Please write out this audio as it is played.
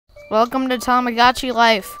Welcome to Tamagotchi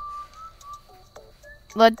Life.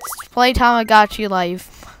 Let's play Tamagotchi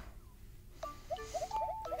Life.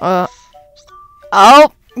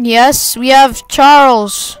 Oh, yes, we have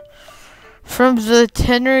Charles from the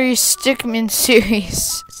Henry Stickmin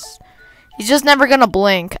series. He's just never gonna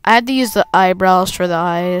blink. I had to use the eyebrows for the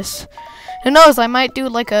eyes. Who knows, I might do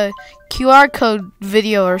like a QR code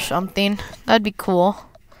video or something. That'd be cool.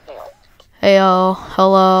 Heyo,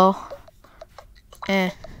 hello.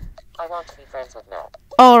 I want to be friends with Matt.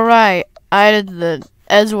 Alright, I added the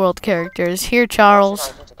Edgeworld characters. Here,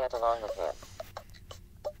 Charles. I need to get along with him.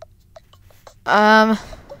 Oh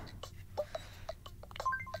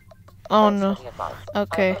Thanks no. for the advice.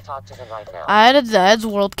 Okay. I'll go talk to him right now. I added the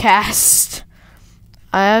Edgeworld cast.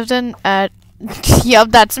 I have done at Yup,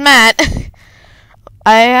 that's Matt.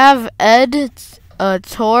 I have Ed,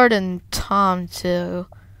 Tord, and Tom too.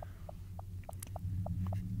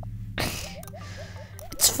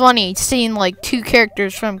 It's funny seeing like two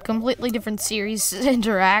characters from completely different series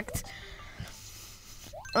interact.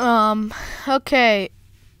 Okay.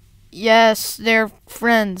 Yes, they're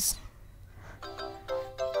friends.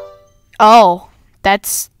 Oh,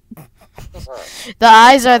 that's the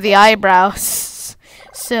eyes are the eyebrows.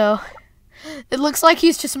 So it looks like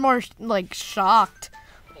he's just more like shocked.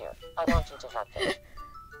 Here, I want you to have this.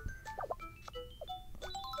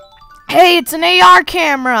 Hey, it's an AR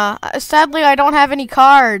camera. Sadly, I don't have any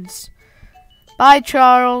cards. Bye,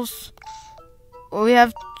 Charles. We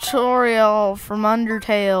have Toriel from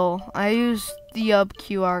Undertale. I used the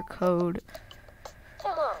QR code.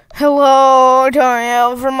 Hello. Hello,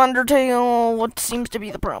 Toriel from Undertale. What seems to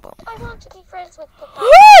be the problem? I want to be friends with Papa.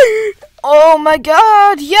 Oh my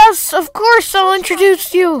god, yes, of course, I'll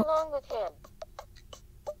introduce you. Along with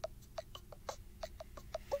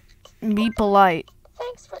him. Be polite.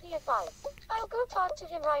 Thanks for the advice. I'll go talk to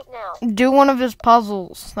him right now. Do one of his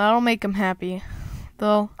puzzles. That'll make him happy.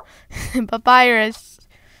 Though, Papyrus.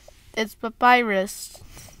 It's Papyrus.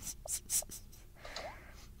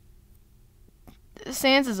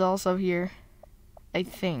 Sans is also here. I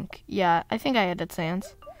think. Yeah, I think I added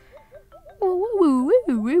Sans.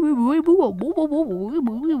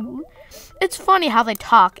 It's funny how they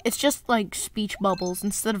talk. It's just like speech bubbles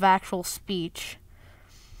instead of actual speech.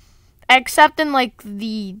 Except in like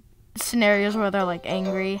the scenarios where they're like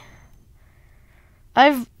angry.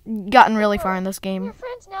 I've gotten really far in this game. We're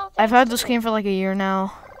friends now, I've thanks had to this me. game for like a year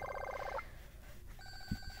now.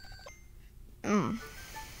 Here,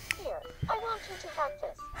 I want you to have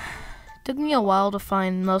this. Took me a while to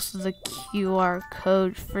find most of the QR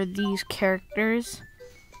code for these characters.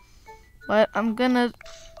 But I'm gonna...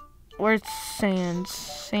 Where's Sans?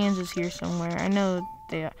 Sans is here somewhere. I know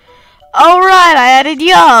they are. Alright, I added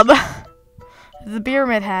Yub! The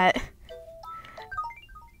pyramid hat.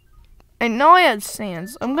 I know I had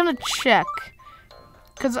Sans. I'm gonna check.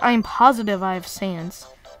 Because I'm positive I have Sans.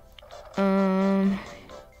 I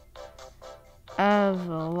have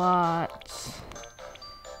a lot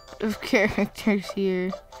of characters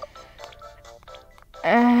here.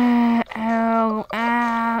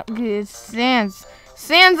 Good. Sans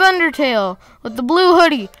Undertale with the blue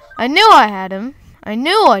hoodie. I knew I had him. I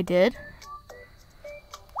knew I did.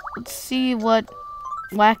 Let's see what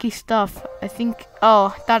wacky stuff. I think.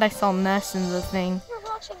 Oh, I thought I saw Ness in the thing. You're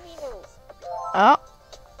watching me news. Oh,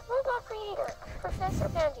 Robot creator, Professor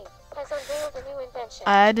Bandy, has unveiled a new invention.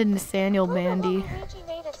 I added Nathaniel Bandy. Luigi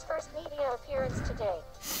made its first media appearance today.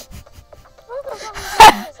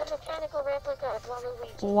 Waluigi is a mechanical replica of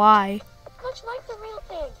Waluigi. Why? Much like the real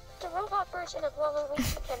thing, the robot version of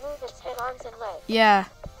Waluigi can move its head, arms, and legs. Yeah,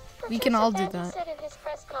 we can all do Professor that. Bandy said in his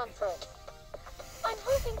press conference, I'm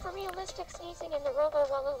hoping for realistic sneezing in the Robo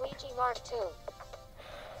Waluigi Mark II.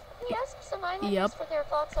 We asked some islanders for their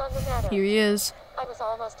thoughts on the matter. Here he is. I was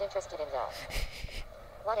almost interested in that.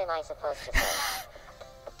 What am I supposed to say?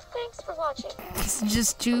 Thanks for watching. It's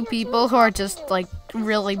just two people who are just like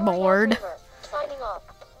really bored. Signing off.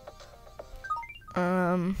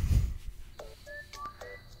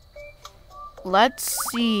 Let's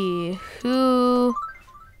see. Who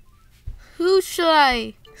should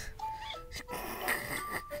I?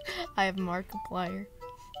 I have Markiplier.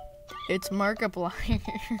 It's Markiplier.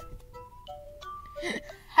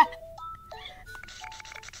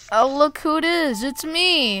 Oh, look who it is. It's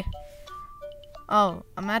me. Oh,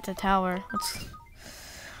 I'm at the tower. Let's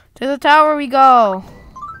to the tower we go.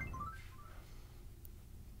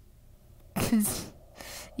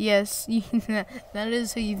 Yes, that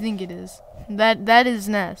is who you think it is. That is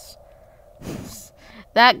Ness.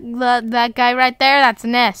 That guy right there, that's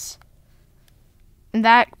Ness. And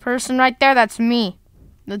that person right there, that's me.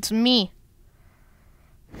 That's me.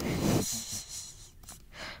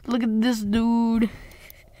 Look at this dude.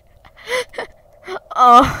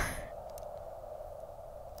 Oh.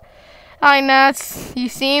 Hi, Nuts. You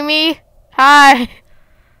see me? Hi.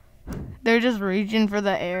 They're just reaching for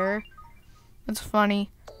the air. That's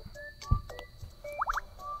funny.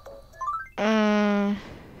 How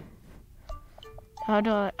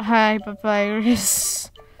do I? Hi, Papyrus.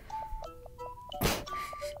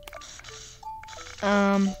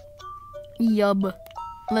 Yub.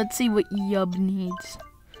 Let's see what Yub needs.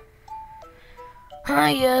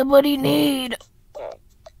 Hi, Yub. What do you need?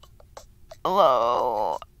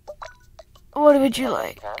 Hello. What would you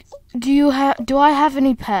like? Do I have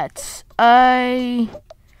any pets? No.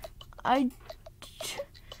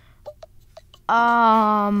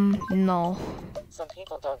 Some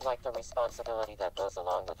people don't like the responsibility that goes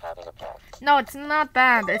along with having a pet. No, it's not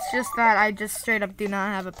that. It's just that I just straight up do not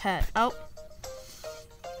have a pet. Oh.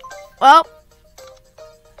 Well.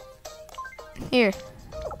 Here.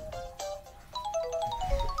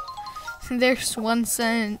 There's 1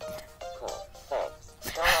 cent. Cool,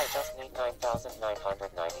 thanks. Now I just need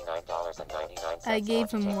 $9,999.99. I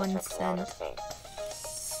gave him 1 cent.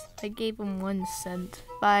 I gave him 1 cent.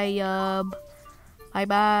 Bye, Yub.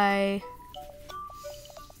 Bye-bye.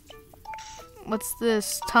 What's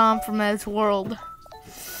this? Tom from Ed's World.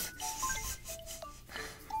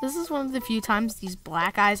 This is one of the few times these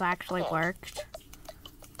black eyes actually worked.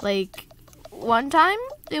 Like, one time,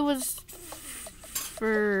 I'm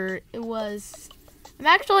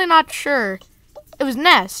actually not sure. It was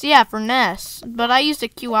Ness, yeah, for Ness. But I used a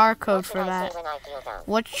QR code for that.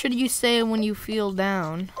 What should you say when you feel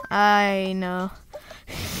down? I know.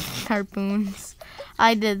 Harpoons.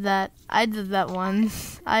 I did that. I did that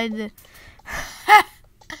once. I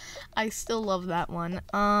still love that one.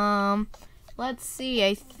 Let's see.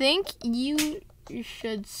 I think you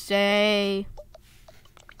should say...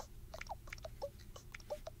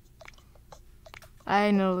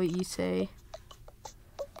 I know what you say.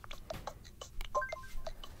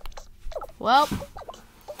 Well.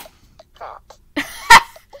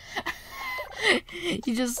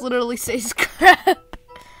 You just literally say scrap.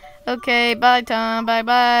 Okay, bye Tom, bye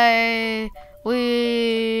bye.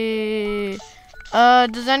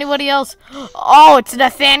 Does anybody else? Oh, it's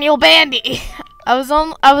Nathaniel Bandy. I was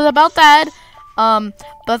about to add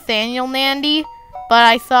Nathaniel Nandy, but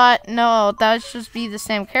I thought no, that would just be the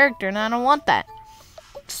same character and I don't want that.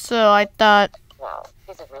 So I thought, wow,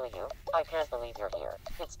 is it really you? I can't believe you're here.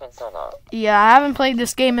 It's been so long. Yeah, I haven't played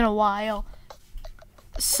this game in a while.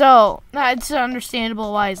 So, it's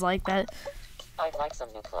understandable why he's like that. I'd like some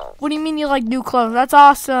new clothes. What do you mean you like new clothes? That's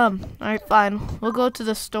awesome. Alright, fine. We'll go to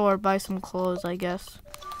the store, buy some clothes, I guess.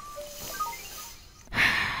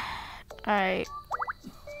 Alright.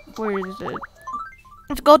 Where is it?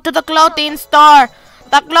 Let's go to the clothing store.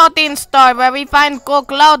 The clothing store where we find cool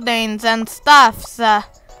clothing and stuffs.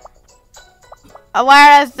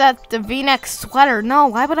 Where is that the V-neck sweater? No,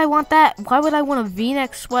 why would I want that? Why would I want a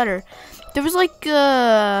V-neck sweater? There was like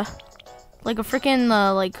a freaking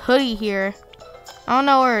like hoodie here. I don't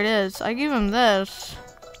know where it is. I give him this.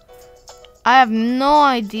 I have no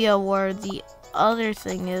idea where the other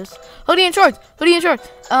thing is. Hoodie and shorts. Hoodie and shorts.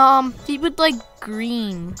 He would like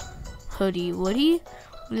green hoodie. Would he?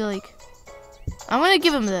 Would he like? I'm gonna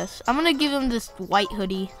give him this. I'm gonna give him this white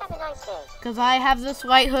hoodie. Have a nice day. Cause I have this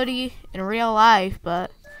white hoodie in real life,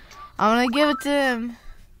 but I'm gonna give it to him.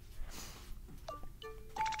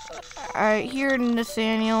 Alright, here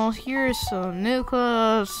Nathaniel. Here's some new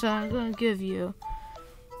clothes I'm gonna give you.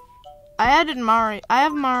 I added Mario. I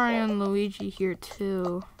have Mario and Luigi here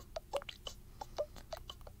too.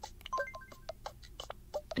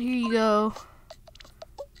 Here you go.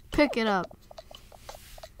 Pick it up.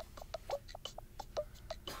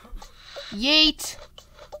 Yeet!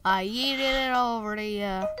 I yeeted it over to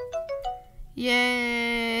ya.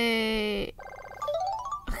 Yay!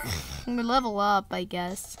 We level up, I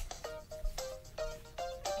guess.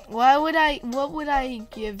 What would I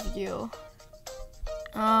give you?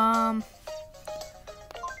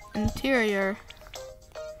 Interior.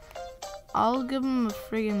 I'll give him a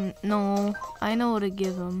friggin' no. I know what to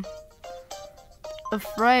give him. A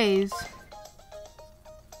phrase.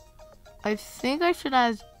 I think I should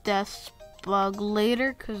ask Death Bug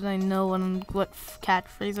later, cause I know what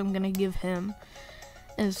catchphrase I'm gonna give him.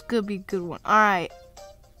 And it's gonna be a good one. Alright.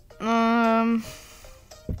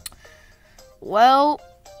 Well,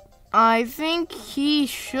 I think he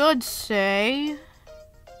should say...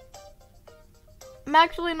 I'm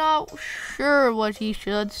actually not sure what he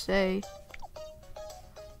should say.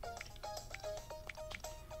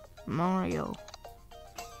 Mario.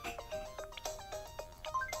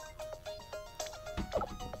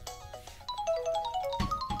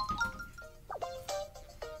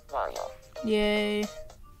 Mario. Yay.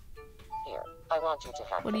 Here, I want you to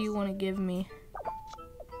have What do this. you want to give me?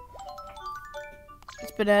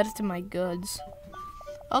 It's been added to my goods.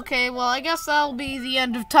 Okay, well, I guess that'll be the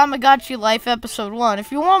end of Tamagotchi Life Episode 1.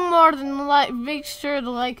 If you want more, then make sure to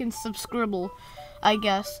like and subscribe, I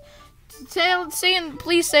guess.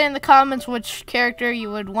 Please say in the comments which character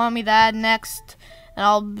you would want me to add next,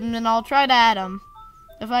 and I'll try to add them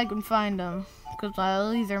if I can find them, because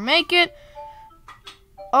I'll either make it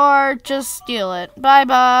or just steal it.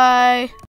 Bye-bye.